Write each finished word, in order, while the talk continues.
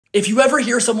If you ever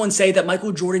hear someone say that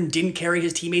Michael Jordan didn't carry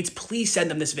his teammates, please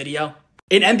send them this video.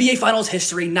 In NBA Finals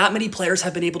history, not many players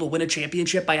have been able to win a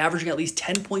championship by averaging at least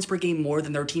 10 points per game more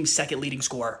than their team's second leading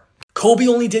scorer. Kobe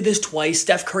only did this twice,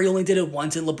 Steph Curry only did it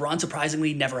once, and LeBron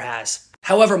surprisingly never has.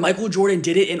 However, Michael Jordan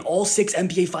did it in all 6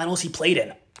 NBA Finals he played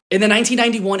in. In the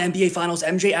 1991 NBA Finals,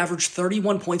 MJ averaged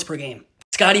 31 points per game.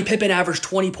 Scottie Pippen averaged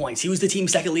 20 points. He was the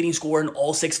team's second leading scorer in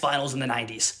all 6 finals in the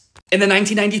 90s. In the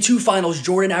 1992 Finals,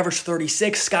 Jordan averaged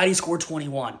 36, Scottie scored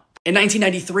 21. In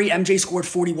 1993, MJ scored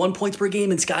 41 points per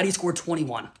game and Scottie scored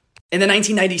 21. In the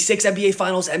 1996 NBA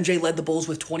Finals, MJ led the Bulls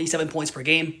with 27 points per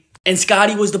game, and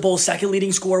Scottie was the Bulls' second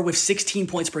leading scorer with 16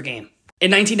 points per game. In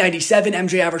 1997,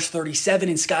 MJ averaged 37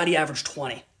 and Scottie averaged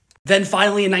 20. Then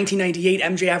finally in 1998,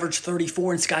 MJ averaged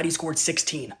 34 and Scottie scored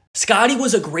 16. Scottie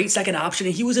was a great second option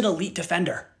and he was an elite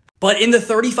defender. But in the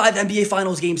 35 NBA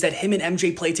Finals games that him and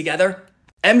MJ played together,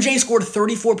 MJ scored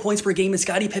 34 points per game and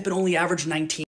Scottie Pippen only averaged 19.